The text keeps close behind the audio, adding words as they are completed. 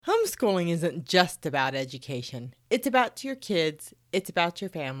Homeschooling isn't just about education. It's about your kids, it's about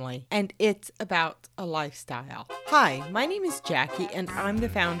your family, and it's about a lifestyle. Hi, my name is Jackie, and I'm the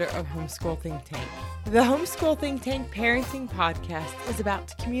founder of Homeschool Think Tank. The Homeschool Think Tank Parenting Podcast is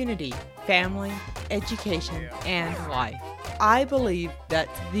about community, family, education, and life. I believe that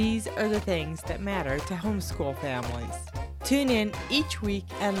these are the things that matter to homeschool families. Tune in each week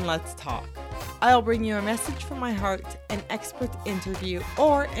and let's talk. I'll bring you a message from my heart, an expert interview,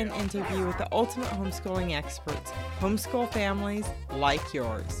 or an interview with the ultimate homeschooling experts, homeschool families like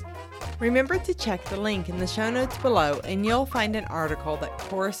yours. Remember to check the link in the show notes below and you'll find an article that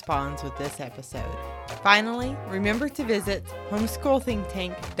corresponds with this episode. Finally, remember to visit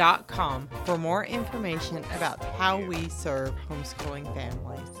homeschoolthinktank.com for more information about how we serve homeschooling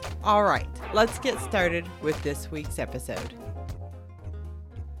families. All right, let's get started with this week's episode.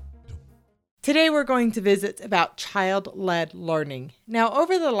 Today we're going to visit about child-led learning. Now,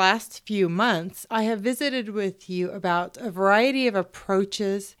 over the last few months, I have visited with you about a variety of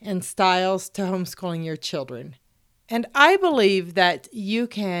approaches and styles to homeschooling your children. And I believe that you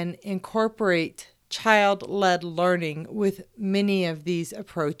can incorporate child-led learning with many of these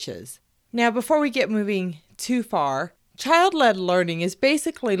approaches. Now, before we get moving too far, child-led learning is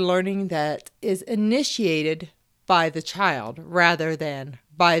basically learning that is initiated by the child rather than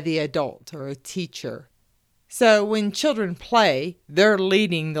by the adult or a teacher. So when children play, they're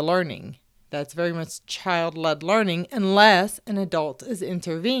leading the learning. That's very much child-led learning unless an adult is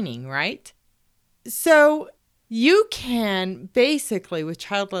intervening, right? So you can basically, with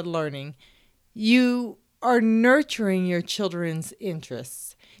child-led learning, you are nurturing your children's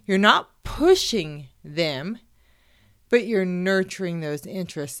interests. You're not pushing them, but you're nurturing those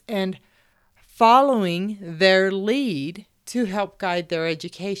interests and following their lead to help guide their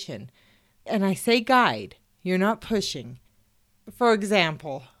education. And I say guide, you're not pushing. For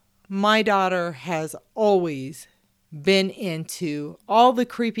example, my daughter has always been into all the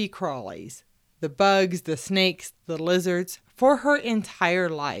creepy crawlies, the bugs, the snakes, the lizards, for her entire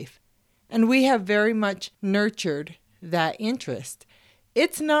life. And we have very much nurtured that interest.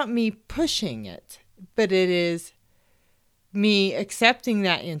 It's not me pushing it, but it is me accepting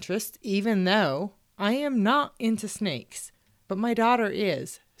that interest, even though I am not into snakes. But my daughter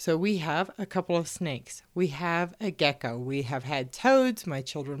is. So we have a couple of snakes. We have a gecko. We have had toads. My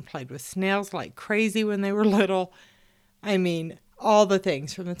children played with snails like crazy when they were little. I mean, all the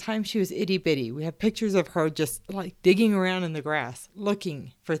things from the time she was itty bitty. We have pictures of her just like digging around in the grass,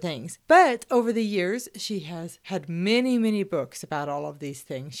 looking for things. But over the years, she has had many, many books about all of these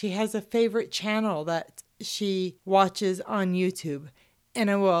things. She has a favorite channel that she watches on YouTube.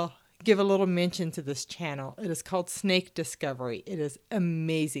 And I will give a little mention to this channel. It is called Snake Discovery. It is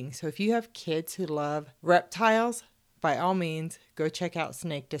amazing. So if you have kids who love reptiles, by all means, go check out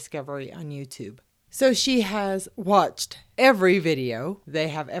Snake Discovery on YouTube. So she has watched every video they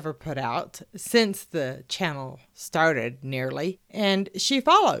have ever put out since the channel started nearly, and she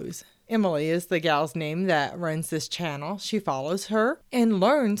follows. Emily is the gal's name that runs this channel. She follows her and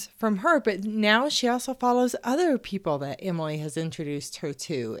learns from her, but now she also follows other people that Emily has introduced her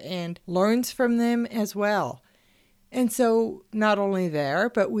to and learns from them as well. And so not only there,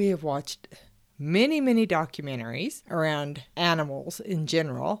 but we have watched many, many documentaries around animals in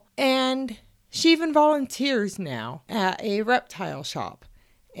general. And she even volunteers now at a reptile shop.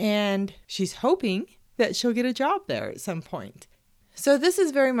 And she's hoping that she'll get a job there at some point. So this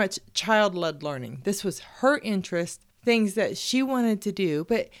is very much child-led learning. This was her interest, things that she wanted to do.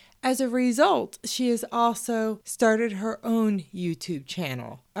 But as a result, she has also started her own YouTube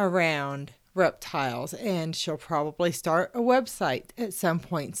channel around reptiles. And she'll probably start a website at some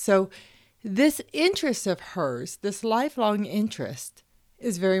point. So this interest of hers, this lifelong interest,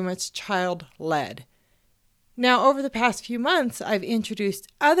 is very much child-led. Now, over the past few months, I've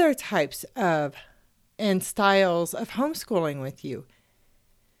introduced other types of and styles of homeschooling with you.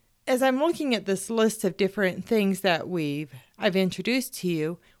 As I'm looking at this list of different things that I've introduced to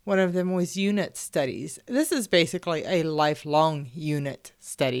you, one of them was unit studies. This is basically a lifelong unit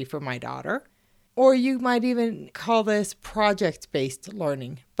study for my daughter. Or you might even call this project-based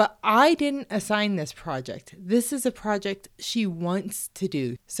learning. But I didn't assign this project. This is a project she wants to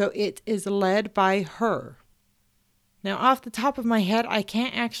do. So it is led by her. Now, off the top of my head, I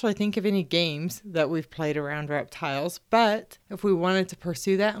can't actually think of any games that we've played around reptiles, but if we wanted to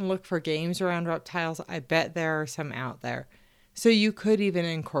pursue that and look for games around reptiles, I bet there are some out there. So you could even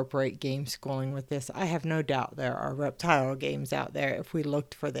incorporate game schooling with this. I have no doubt there are reptile games out there if we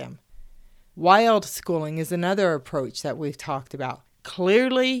looked for them. Wild schooling is another approach that we've talked about.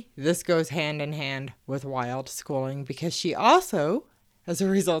 Clearly, this goes hand in hand with wild schooling because she also as a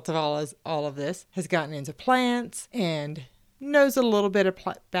result of all of this, has gotten into plants and knows a little bit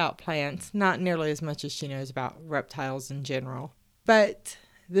about plants, not nearly as much as she knows about reptiles in general. But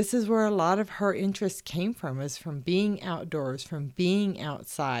this is where a lot of her interest came from, is from being outdoors, from being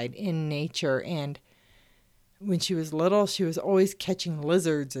outside in nature. And when she was little, she was always catching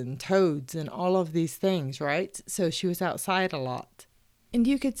lizards and toads and all of these things, right? So she was outside a lot. And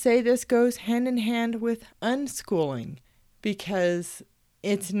you could say this goes hand in hand with unschooling, because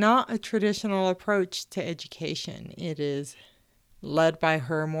it's not a traditional approach to education. It is led by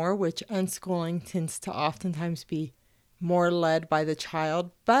her more, which unschooling tends to oftentimes be more led by the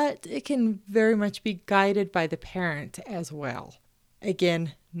child, but it can very much be guided by the parent as well.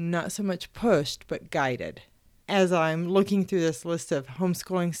 Again, not so much pushed, but guided. As I'm looking through this list of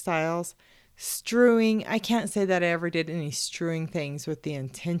homeschooling styles, strewing, I can't say that I ever did any strewing things with the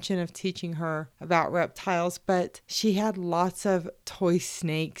intention of teaching her about reptiles, but she had lots of toy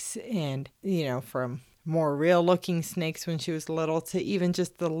snakes and, from more real looking snakes when she was little to even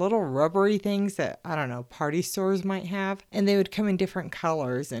just the little rubbery things that, party stores might have. And they would come in different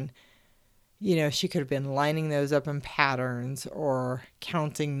colors, and, she could have been lining those up in patterns or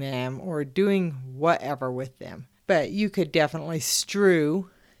counting them or doing whatever with them. But you could definitely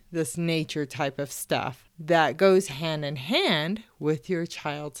strew this nature type of stuff that goes hand in hand with your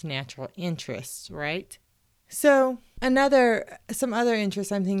child's natural interests, right? So some other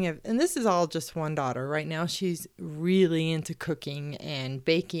interests I'm thinking of, and this is all just one daughter. Right now she's really into cooking and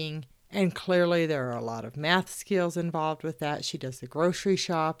baking, and clearly there are a lot of math skills involved with that. She does the grocery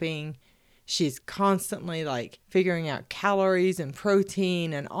shopping. She's constantly figuring out calories and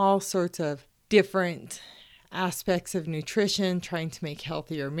protein and all sorts of different aspects of nutrition, trying to make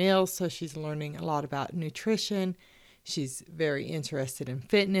healthier meals. So she's learning a lot about nutrition. She's very interested in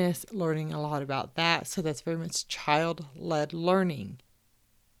fitness, learning a lot about that. So that's very much child-led learning.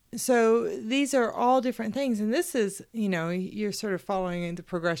 So these are all different things. And this is, you're sort of following the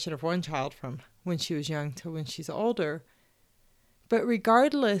progression of one child from when she was young to when she's older. But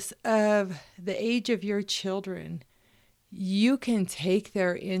regardless of the age of your children, you can take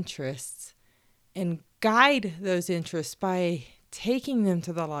their interests and guide those interests by taking them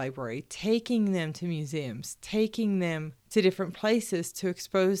to the library, taking them to museums, taking them to different places to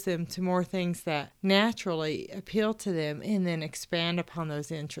expose them to more things that naturally appeal to them, and then expand upon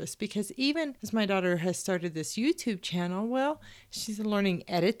those interests. Because even as my daughter has started this YouTube channel, she's learning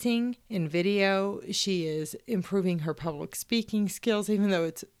editing in video. She is improving her public speaking skills, even though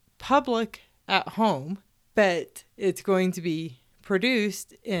it's public at home, but it's going to be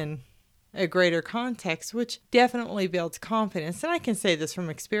produced in a greater context, which definitely builds confidence. And I can say this from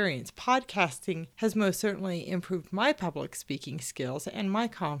experience. Podcasting has most certainly improved my public speaking skills and my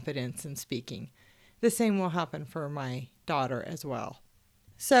confidence in speaking. The same will happen for my daughter as well.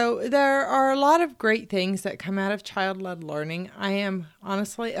 So there are a lot of great things that come out of child-led learning. I am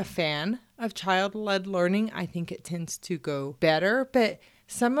honestly a fan of child-led learning. I think it tends to go better, but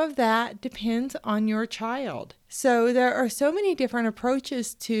some of that depends on your child. So there are so many different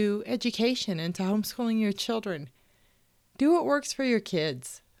approaches to education and to homeschooling your children. Do what works for your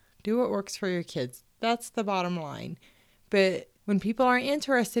kids. Do what works for your kids. That's the bottom line. But when people are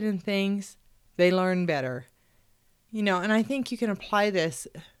interested in things, they learn better. And I think you can apply this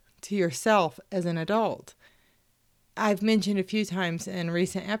to yourself as an adult. I've mentioned a few times in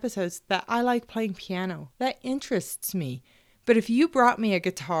recent episodes that I like playing piano. That interests me. But if you brought me a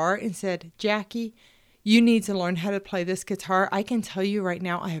guitar and said, Jackie, you need to learn how to play this guitar, I can tell you right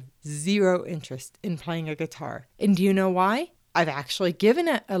now I have zero interest in playing a guitar. And do you know why? I've actually given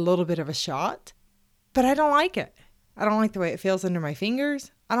it a little bit of a shot, but I don't like it. I don't like the way it feels under my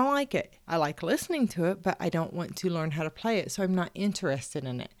fingers. I don't like it. I like listening to it, but I don't want to learn how to play it, so I'm not interested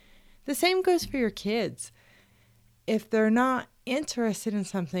in it. The same goes for your kids. If they're not interested in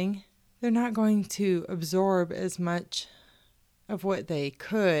something, they're not going to absorb as much of what they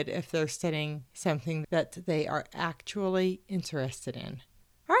could if they're studying something that they are actually interested in.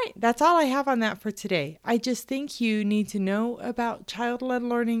 All right, that's all I have on that for today. I just think you need to know about child-led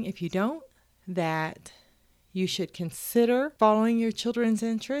learning. If you don't, that you should consider following your children's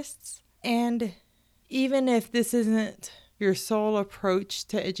interests. And even if this isn't your sole approach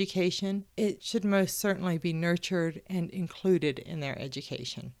to education, it should most certainly be nurtured and included in their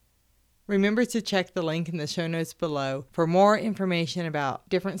education. Remember to check the link in the show notes below for more information about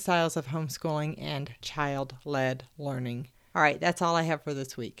different styles of homeschooling and child-led learning. All right, that's all I have for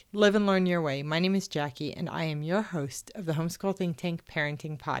this week. Live and learn your way. My name is Jackie, and I am your host of the Homeschool Think Tank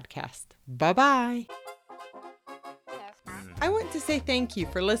Parenting Podcast. Bye-bye. I want to say thank you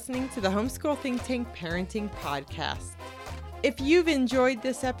for listening to the Homeschool Think Tank Parenting Podcast. If you've enjoyed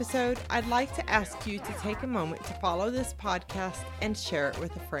this episode, I'd like to ask you to take a moment to follow this podcast and share it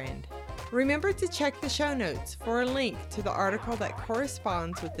with a friend. Remember to check the show notes for a link to the article that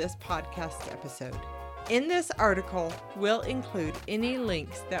corresponds with this podcast episode. In this article, we'll include any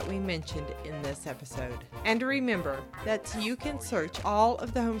links that we mentioned in this episode. And remember that you can search all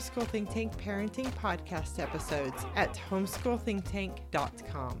of the Homeschool Think Tank Parenting Podcast episodes at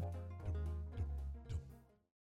homeschoolthinktank.com.